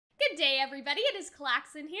day, everybody. It is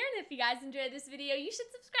Calxiyn here, and if you guys enjoyed this video, you should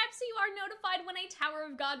subscribe so you are notified when a Tower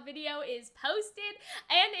of God video is posted.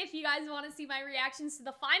 And if you guys want to see my reactions to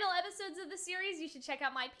the final episodes of the series, you should check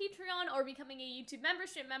out my Patreon or becoming a YouTube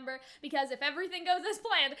membership member, because if everything goes as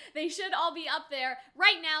planned, they should all be up there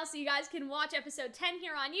right now, so you guys can watch episode 10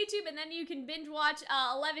 here on YouTube, and then you can binge watch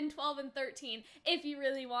 11, 12, and 13 if you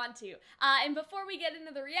really want to. And before we get into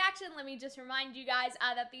the reaction, let me just remind you guys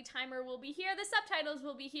that the timer will be here, the subtitles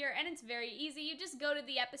will be here, and it's very easy. You just go to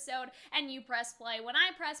the episode and you press play when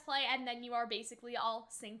I press play, and then you are basically all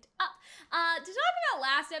synced up. To talk about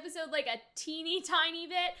last episode like a teeny tiny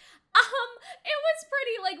bit, it was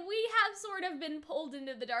pretty, like, we have sort of been pulled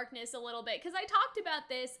into the darkness a little bit, because I talked about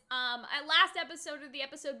this, at last episode or the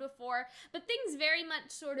episode before, but things very much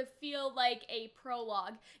sort of feel like a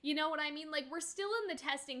prologue, you know what I mean? Like, we're still in the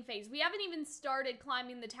testing phase, we haven't even started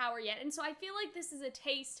climbing the tower yet, and so I feel like this is a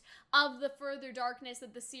taste of the further darkness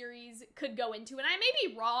that the series could go into, and I may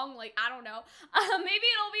be wrong, like, I don't know, maybe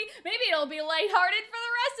it'll be lighthearted for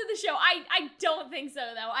the rest of the show. I don't think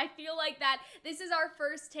so, though. I feel like that this is our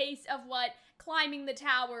first taste of what climbing the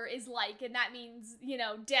tower is like, and that means, you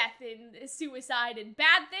know, death and suicide and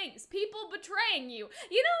bad things, people betraying you,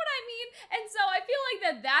 you know what I mean? And so I feel like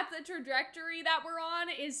that's the trajectory that we're on,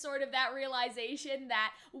 is sort of that realization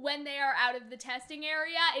that when they are out of the testing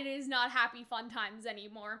area, it is not happy fun times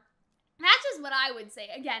anymore. That's just what I would say.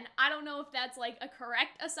 Again, I don't know if that's like a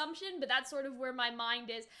correct assumption, but that's sort of where my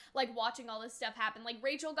mind is, like, watching all this stuff happen. Like,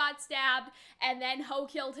 Rachel got stabbed and then Ho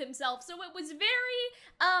killed himself. So it was very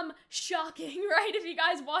shocking, right? If you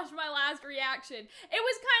guys watched my last reaction, it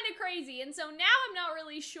was kind of crazy. And so now I'm not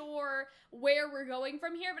really sure where we're going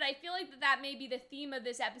from here, but I feel like that may be the theme of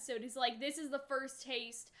this episode, is like, this is the first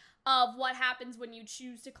taste of what happens when you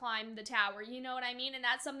choose to climb the tower, you know what I mean? And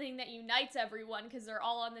that's something that unites everyone, because they're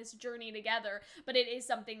all on this journey together, but it is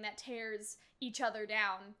something that tears each other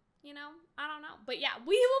down, you know? I don't know. But yeah,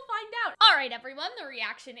 we will find out. Alright, everyone, the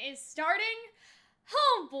reaction is starting.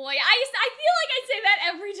 Oh boy, I feel like I say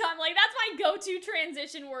that every time, like, that's my go-to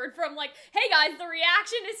transition word from, like, hey guys, the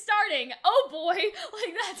reaction is starting. Oh boy,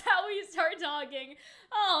 like, that's how we start talking.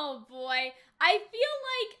 Oh boy, I feel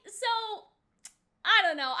like, so, I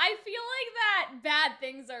don't know, I feel like that bad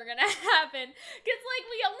things are gonna happen, because, like,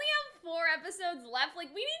 we only have 4 episodes left.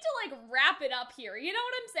 Like, we need to, like, wrap it up here, you know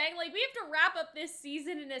what I'm saying? Like, we have to wrap up this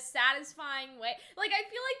season in a satisfying way. Like, I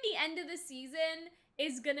feel like the end of the season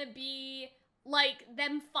is gonna be, like,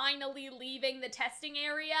 them finally leaving the testing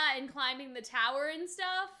area and climbing the tower and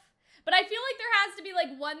stuff. But I feel like there has to be,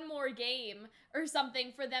 like, one more game or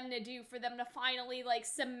something for them to do, for them to finally, like,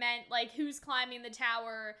 cement, like, who's climbing the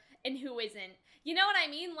tower and who isn't. You know what I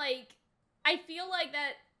mean? Like, I feel like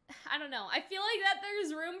that, I don't know, I feel like that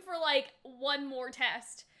there's room for, like, one more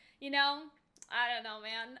test, you know? I don't know,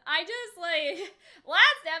 man. I just, like,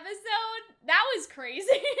 last episode, that was crazy.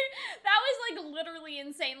 That was, like, literally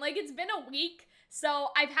insane. Like, it's been a week,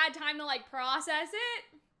 so I've had time to, like, process it,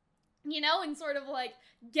 you know, and sort of, like,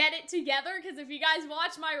 get it together, because if you guys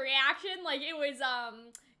watch my reaction, like, it was,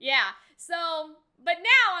 yeah, so, but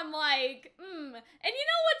now I'm like, and you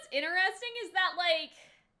know what's interesting is that, like,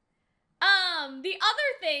 the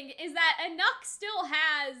other thing is that Anuk still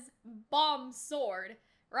has Bomb's sword,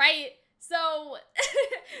 right? So,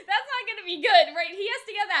 that's not gonna be good, right? He has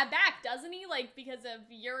to get that back, doesn't he? Like, because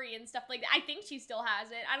of Yuri and stuff like that. I think she still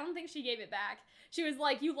has it. I don't think she gave it back. She was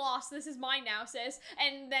like, you lost, this is mine now, sis.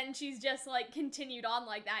 And then she's just, like, continued on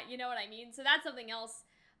like that, you know what I mean? So that's something else.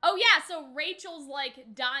 Oh yeah, so Rachel's,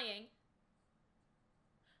 like, dying.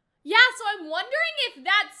 Yeah, so I'm wondering if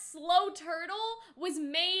that slow turtle was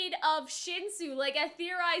made of Shinsu, like I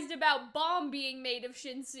theorized about Bomb being made of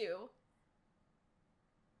Shinsu.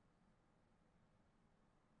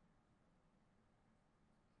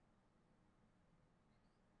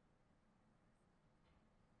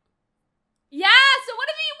 Yeah, so what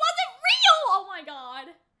if he wasn't real? Oh my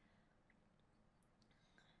god.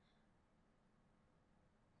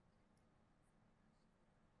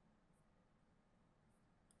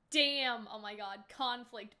 Damn, oh my god,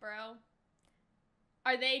 conflict, bro.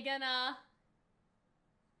 Are they gonna...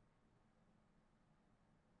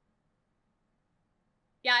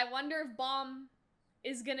 Yeah, I wonder if Bomb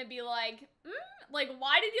is gonna be like, like,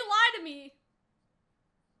 why did you lie to me?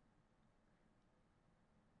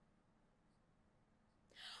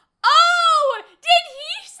 Oh! Did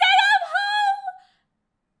he set up Ho?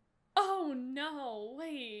 Oh no,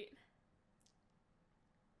 wait.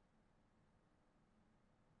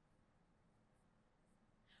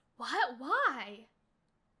 What? Why?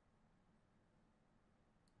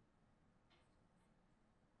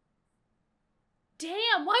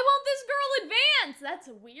 Damn, why won't this girl advance? That's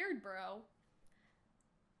weird, bro.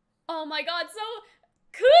 Oh my god, so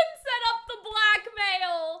Calxiyn set up the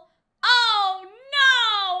blackmail. Oh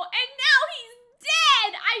no! And now he's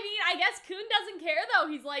dead! I mean, I guess Calxiyn doesn't care though.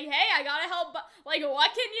 He's like, hey, I gotta help. Like,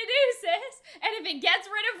 what can you do, sis? And if it gets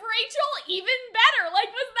rid of Rachel, even better.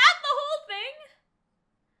 Like, was that the whole thing?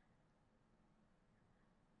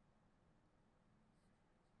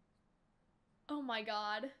 Oh my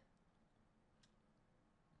god.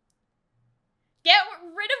 Get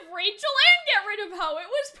rid of Rachel and get rid of Ho. It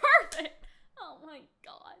was perfect. Oh my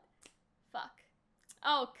god. Fuck.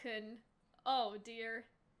 Oh, Calxiyn. Oh dear.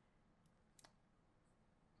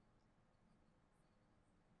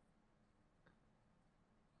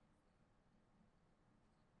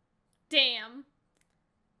 Damn.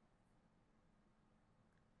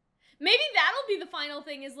 Maybe that'll be the final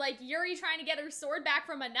thing, is like Yuri trying to get her sword back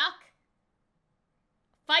from a Nuck.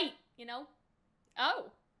 Fight, you know?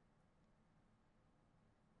 Oh.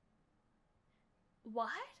 What?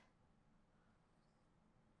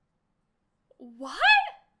 What?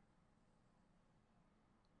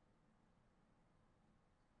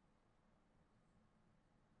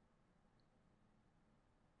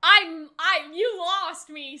 You lost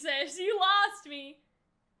me, sis. You lost me.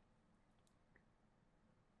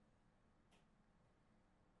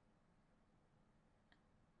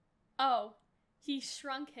 Oh, he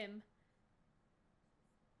shrunk him.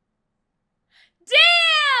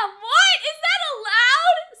 Damn! What? Is that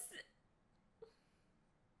allowed?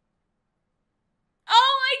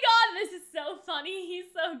 Oh my god, this is so funny.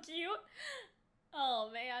 He's so cute. Oh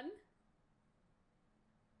man.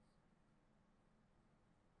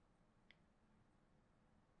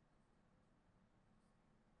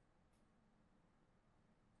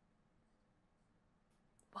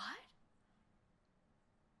 What?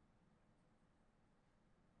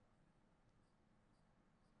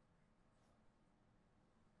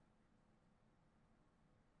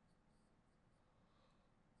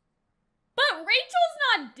 But Rachel's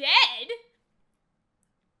not dead.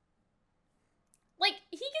 Like,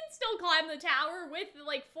 he can still climb the tower with,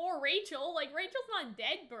 like, for Rachel. Like, Rachel's not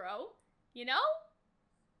dead, bro. You know?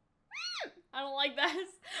 I don't like this. I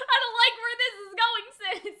don't like where this is going,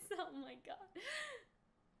 sis. Oh my god.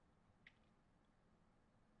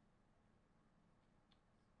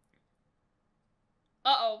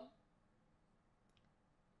 Uh-oh.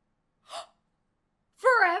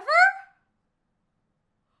 Forever?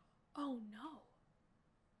 Oh no.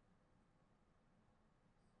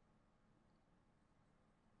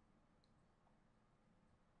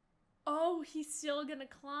 Oh, he's still gonna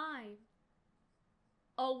climb.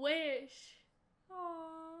 A wish.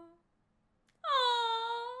 Aww.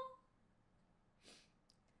 Aww.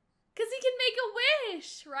 'Cause he can make a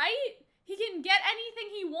wish, right? He can get anything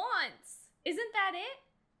he wants. Isn't that it?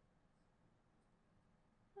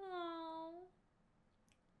 Aww.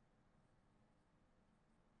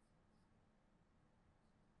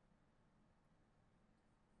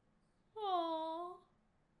 Aww.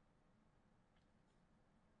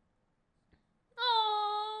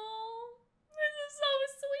 Oh, this is so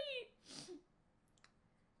sweet.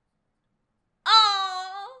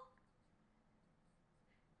 Oh.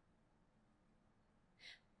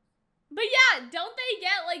 But yeah, don't they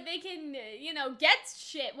get, like, they can, you know, get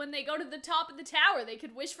shit when they go to the top of the tower. They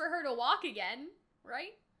could wish for her to walk again,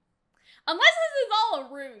 right? Unless this is all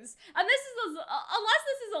a ruse. And unless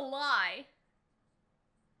this is a lie.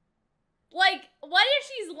 Like, what if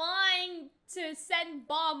she's lying to send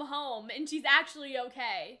Bomb home and she's actually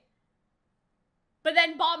okay? But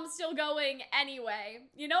then Bomb's still going anyway.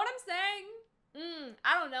 You know what I'm saying?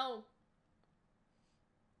 I don't know.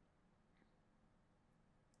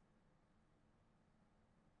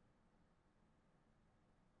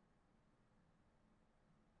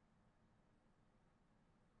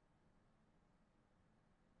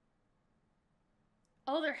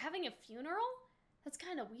 Oh, they're having a funeral? That's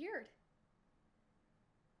kind of weird.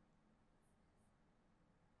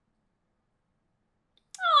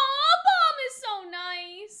 Aw, Bomb is so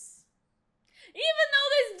nice. Even though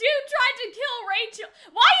this dude tried to kill Rachel.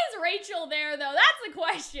 Why is Rachel there, though? That's the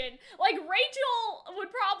question. Like, Rachel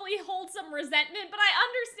would probably hold some resentment, but I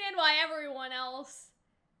understand why everyone else,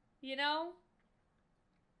 you know?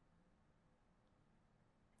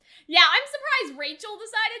 Yeah, I'm surprised Rachel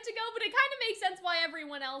decided to go, but it kind of makes sense why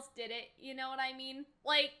everyone else did it. You know what I mean?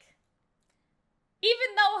 Like,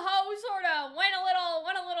 even though Ho sort of went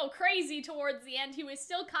a little crazy towards the end, he was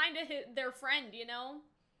still kind of their friend, you know?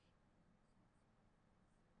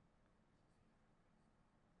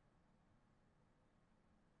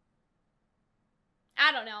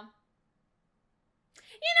 I don't know.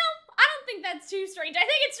 You know, I don't think that's too strange. I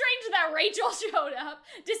think it's strange that Rachel showed up,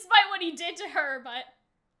 despite what he did to her, but...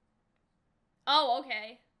 Oh,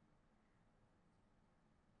 okay.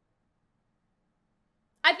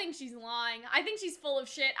 I think she's lying. I think she's full of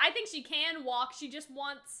shit. I think she can walk. She just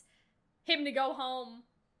wants him to go home.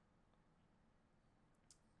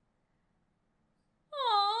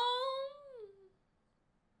 Aww.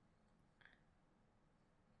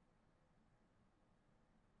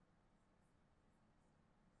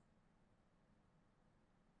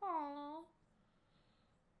 Aww.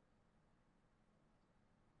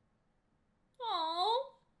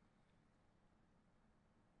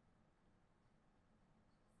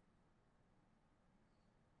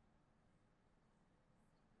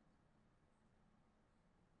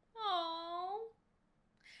 Aww.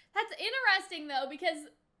 That's interesting though, because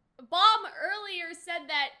Bob earlier said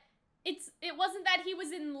that it wasn't that he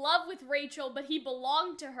was in love with Rachel, but he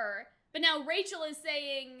belonged to her. But now Rachel is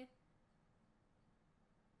saying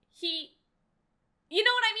you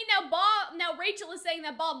know what I mean? Now Rachel is saying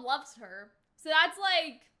that Bob loves her. So that's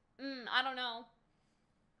like, I don't know.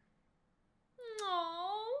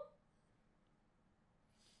 Aww.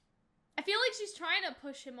 I feel like she's trying to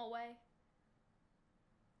push him away.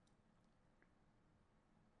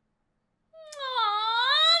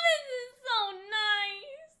 Aww, this is so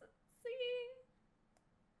nice. See?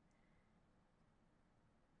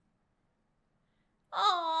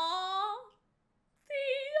 Aww.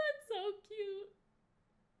 See, that's so cute.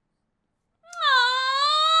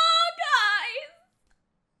 Aww, guys.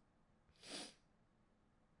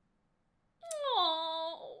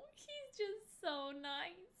 Oh, he's just so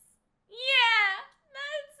nice. Yeah,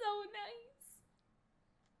 that's so nice.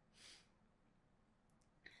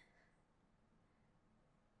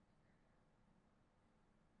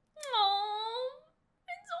 Oh,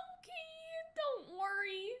 it's okay. Don't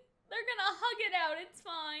worry. They're gonna hug it out. It's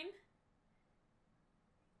fine.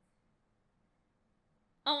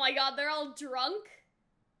 Oh my god, they're all drunk?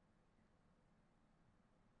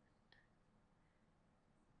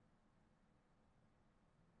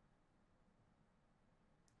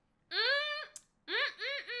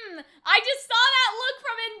 I just saw that look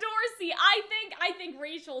from Endorsey. I think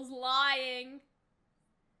Rachel's lying.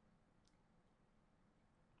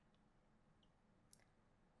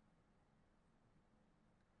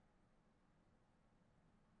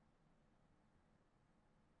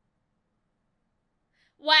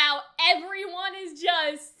 Wow, everyone is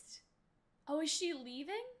just... Oh, is she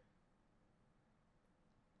leaving?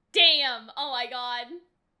 Damn. Oh my god.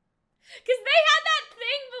 Because they had that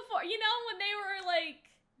thing before, you know, when they were,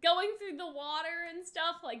 like, going through the water and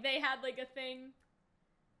stuff. Like, they had, like, a thing.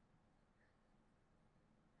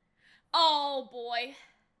 Oh, boy.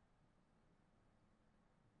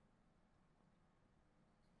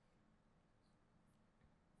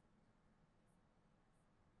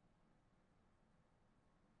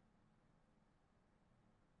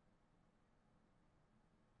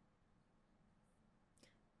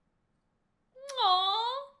 Aww.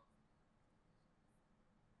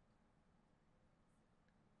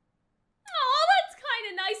 Oh, that's kind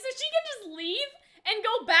of nice. So she can just leave and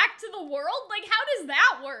go back to the world? Like, how does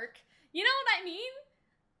that work? You know what I mean?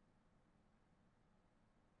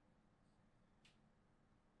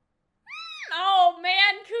 Oh,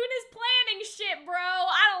 man. Kun is planning shit, bro.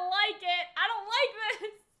 I don't like it. I don't like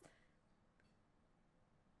this.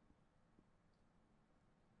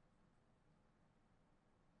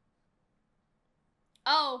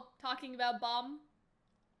 Oh, talking about Bomb.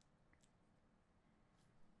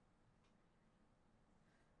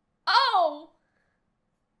 Oh!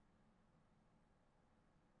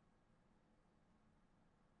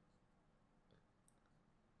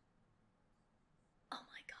 Oh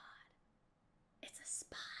my god. It's a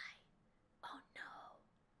spy. Oh no.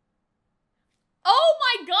 Oh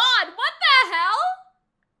my god! What the hell?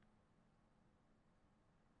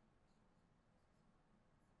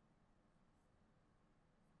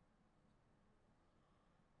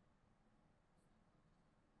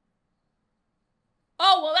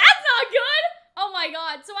 Oh, well that's not good! Oh my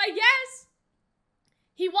god. So I guess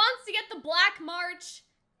he wants to get the Black March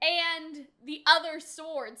and the other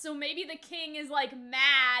sword. So maybe the king is like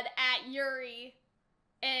mad at Yuri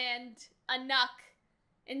and Anuk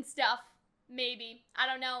and stuff. Maybe. I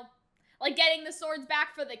don't know. Like getting the swords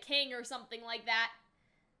back for the king or something like that.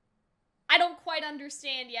 I don't quite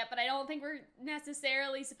understand yet, but I don't think we're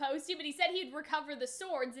necessarily supposed to. But he said he'd recover the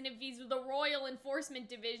swords, and if he's the Royal Enforcement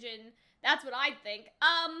Division, that's what I'd think.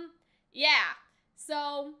 Yeah.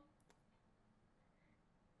 So...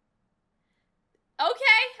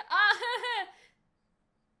 Okay.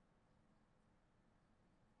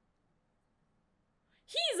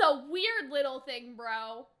 He He's a weird little thing,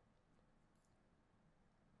 bro.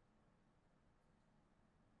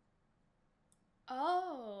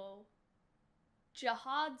 Oh.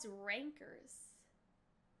 Jihad's rankers.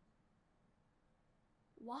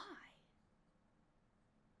 Why?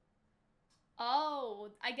 Oh,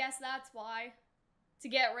 I guess that's why. To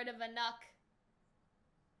get rid of a Nuck.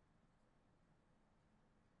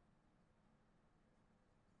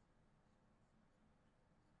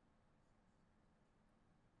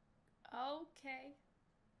 Okay.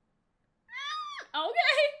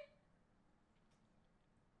 Okay.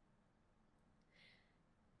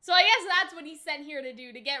 So I guess that's what he's sent here to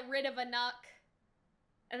do, to get rid of a Nuck.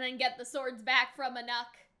 And then get the swords back from a Nuck.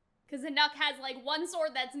 Because a Nuck has, like, one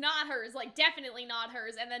sword that's not hers. Like, definitely not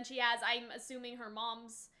hers. And then she has, I'm assuming, her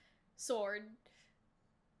mom's sword.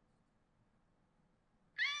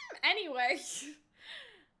 Anyway.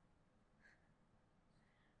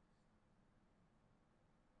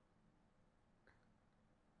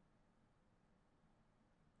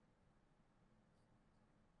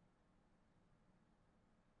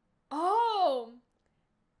 Oh.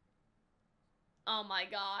 Oh my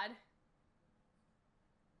god.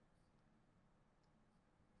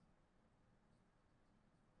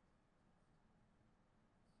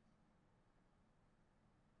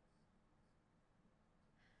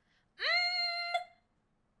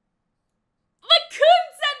 Coon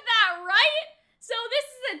said that, right? So this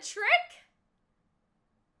is a trick?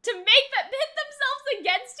 To make them pit themselves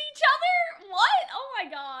against each other? What? Oh my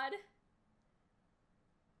god.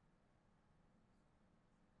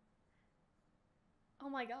 Oh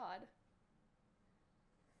my god.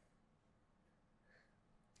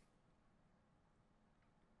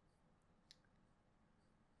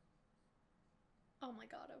 Oh my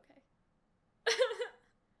god, okay.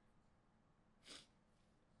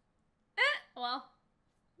 Well.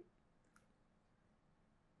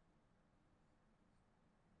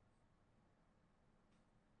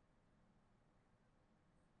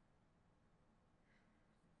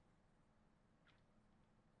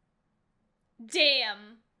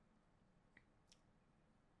 Damn.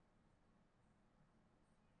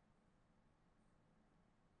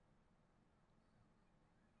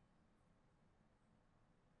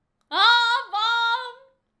 Oh, Mom!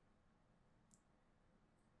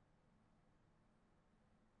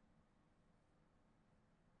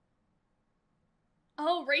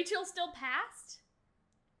 Oh, Rachel still passed?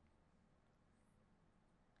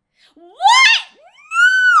 What?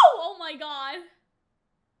 No! Oh my god.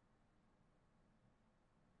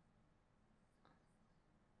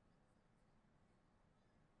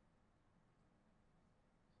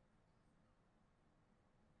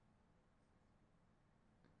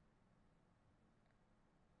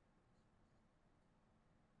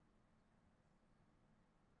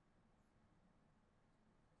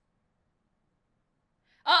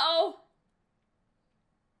 Uh-oh.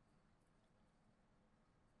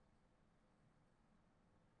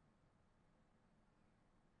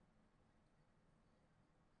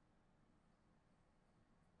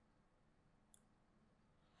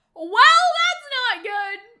 Well, that's not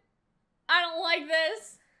good. I don't like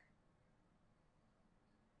this.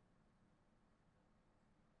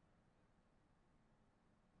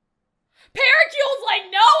 Paracule's like,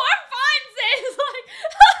 no, I'm fine, sis. Like,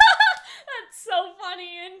 that's so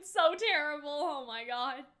funny and so terrible. Oh my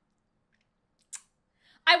god.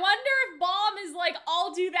 I wonder if Bomb is like,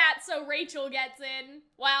 I'll do that so Rachel gets in.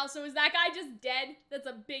 Wow, so is that guy just dead? That's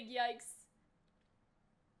a big yikes.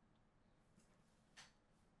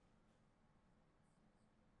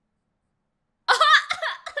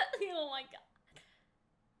 Oh my god.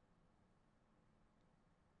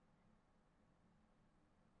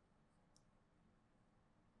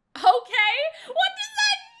 Okay, what does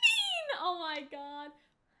that mean? Oh my god.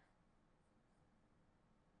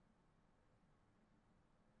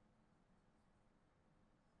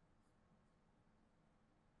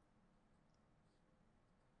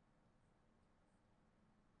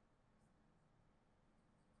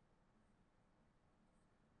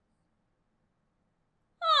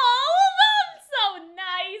 Oh, Mom's so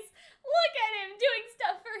nice. Look at him doing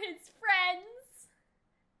stuff for his friends.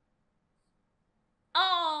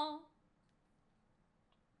 Oh.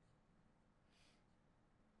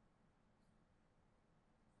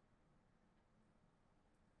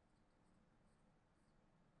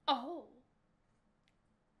 Oh.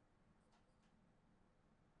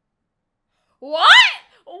 What?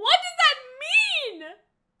 What does that mean?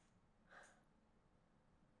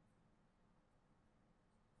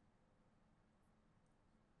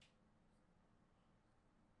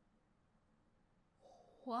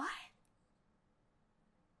 What?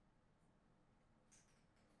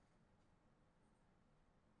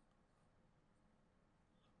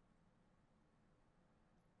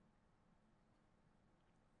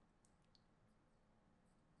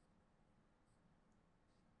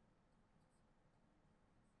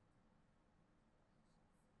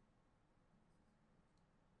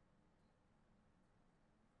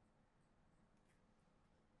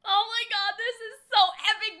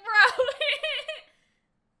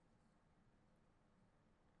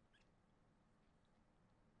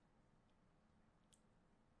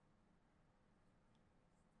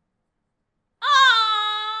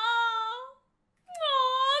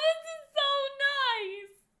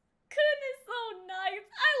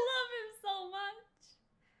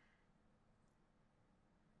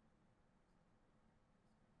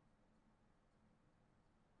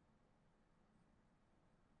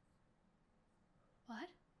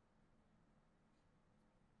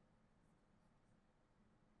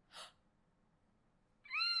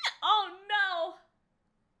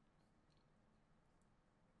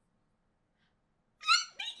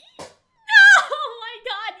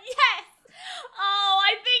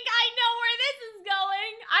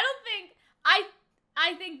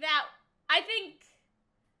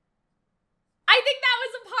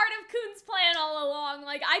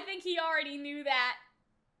 I think he already knew that.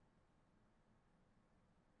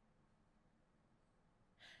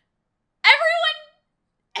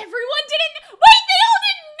 Everyone didn't. Wait, they all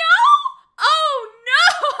didn't know? Oh no!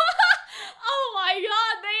 Oh my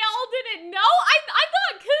god, they all didn't know? I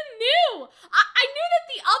thought Kun knew. I knew that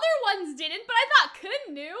the other ones didn't, but I thought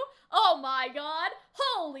Kun knew. Oh my god.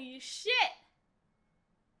 Holy shit.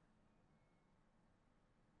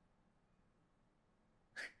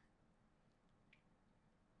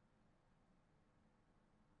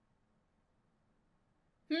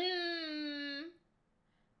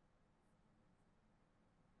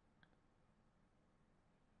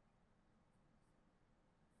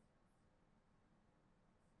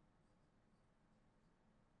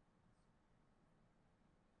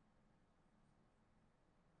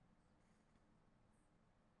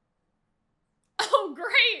 Oh,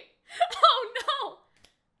 great. Oh, no.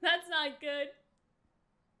 That's not good.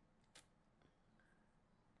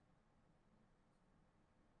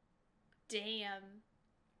 Damn.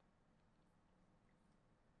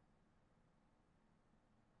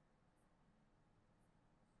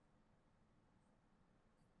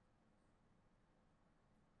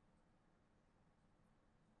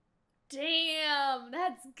 Damn,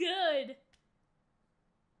 that's good.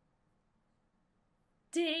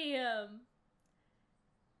 Damn.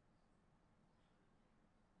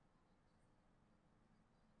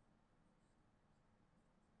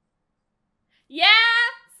 Yeah,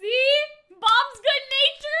 see? Bob's good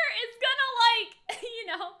nature is gonna, like, you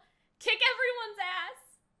know, kick everyone's ass.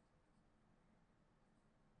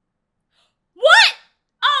 What?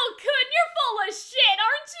 Oh, Kun, you're full of shit,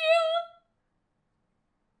 aren't you?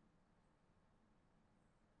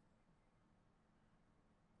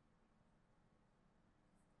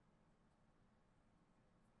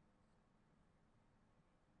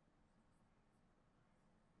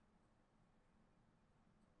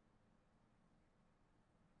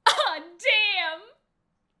 Oh, damn.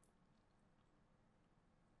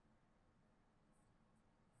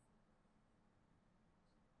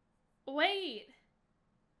 Wait.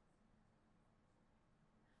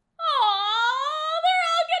 Oh, they're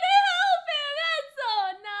all gonna help him. That's so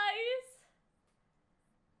nice.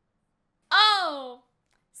 Oh.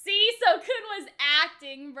 See, so Kun was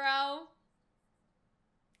acting, bro.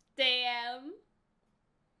 Damn.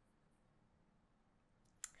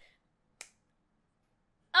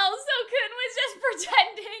 Oh, so Kun was just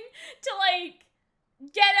pretending to, like,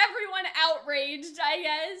 get everyone outraged, I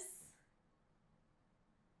guess.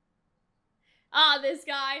 Ah, this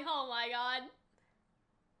guy. Oh my god.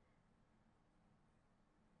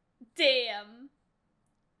 Damn.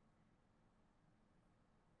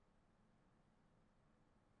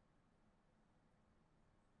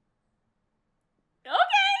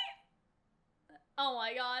 Okay. Oh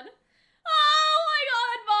my god. Oh my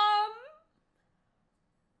god, Mom.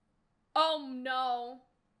 Oh no.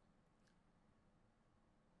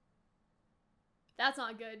 That's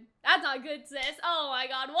not good. That's not good, sis. Oh my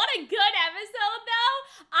god. What a good episode, though.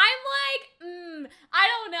 I'm like, I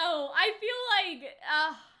don't know. I feel like,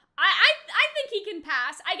 I think he can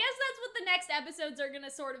pass. I guess that's what the next episodes are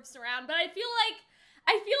gonna sort of surround, but I feel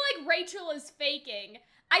like Rachel is faking.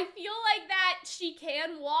 I feel like that she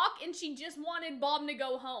can walk and she just wanted Bob to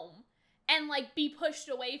go home and, like, be pushed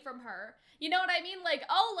away from her. You know what I mean? Like,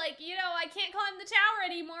 oh, like, you know, I can't climb the tower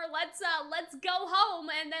anymore. Let's go home.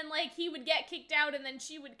 And then, like, he would get kicked out and then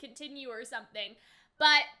she would continue or something.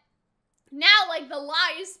 But now, like, the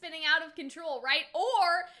lie is spinning out of control, right?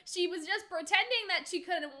 Or she was just pretending that she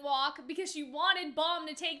couldn't walk because she wanted Bomb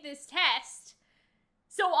to take this test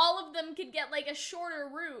so all of them could get, like, a shorter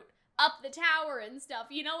route up the tower and stuff.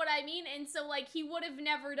 You know what I mean? And so, like, he would have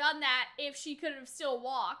never done that if she could have still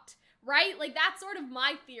walked. Right? Like, that's sort of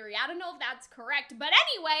my theory. I don't know if that's correct. But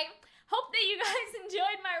anyway, hope that you guys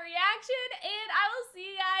enjoyed my reaction, and I will see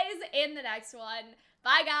you guys in the next one.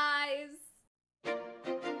 Bye, guys!